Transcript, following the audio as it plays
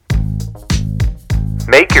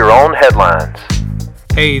Make your own headlines.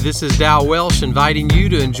 Hey, this is Dow Welsh inviting you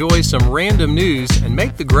to enjoy some random news and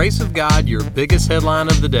make the grace of God your biggest headline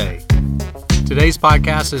of the day. Today's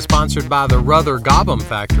podcast is sponsored by the Ruther Gobbum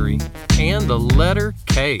Factory and the letter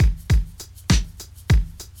K.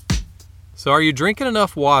 So are you drinking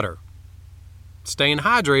enough water? Staying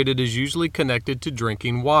hydrated is usually connected to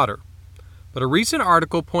drinking water. But a recent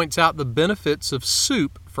article points out the benefits of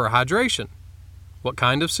soup for hydration. What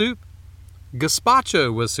kind of soup?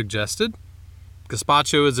 Gazpacho was suggested.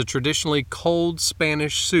 Gazpacho is a traditionally cold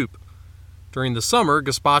Spanish soup. During the summer,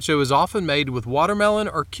 gazpacho is often made with watermelon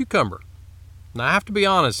or cucumber. Now, I have to be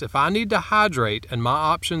honest, if I need to hydrate and my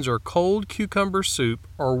options are cold cucumber soup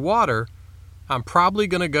or water, I'm probably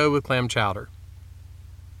going to go with clam chowder.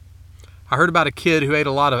 I heard about a kid who ate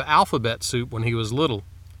a lot of alphabet soup when he was little.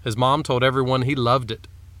 His mom told everyone he loved it,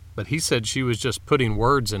 but he said she was just putting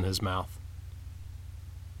words in his mouth.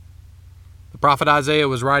 The prophet Isaiah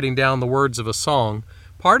was writing down the words of a song.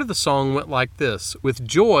 Part of the song went like this: "With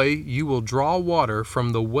joy you will draw water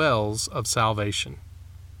from the wells of salvation."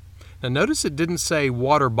 Now notice it didn't say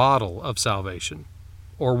water bottle of salvation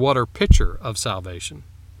or water pitcher of salvation.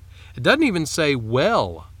 It doesn't even say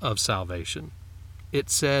well of salvation. It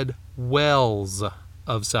said wells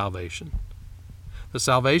of salvation. The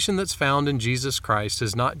salvation that's found in Jesus Christ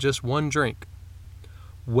is not just one drink.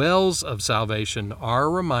 Wells of salvation are a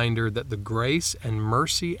reminder that the grace and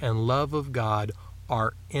mercy and love of God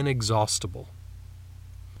are inexhaustible.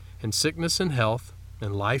 In sickness and health,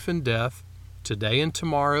 in life and death, today and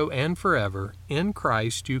tomorrow and forever, in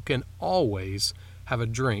Christ you can always have a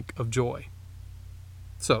drink of joy.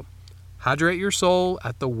 So, hydrate your soul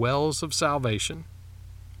at the wells of salvation.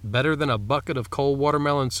 Better than a bucket of cold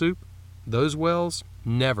watermelon soup, those wells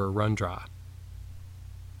never run dry.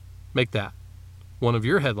 Make that one of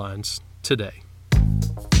your headlines today.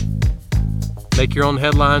 Make Your Own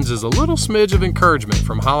Headlines is a little smidge of encouragement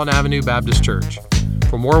from Holland Avenue Baptist Church.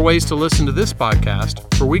 For more ways to listen to this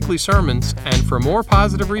podcast, for weekly sermons, and for more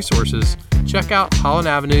positive resources, check out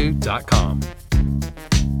hollandavenue.com.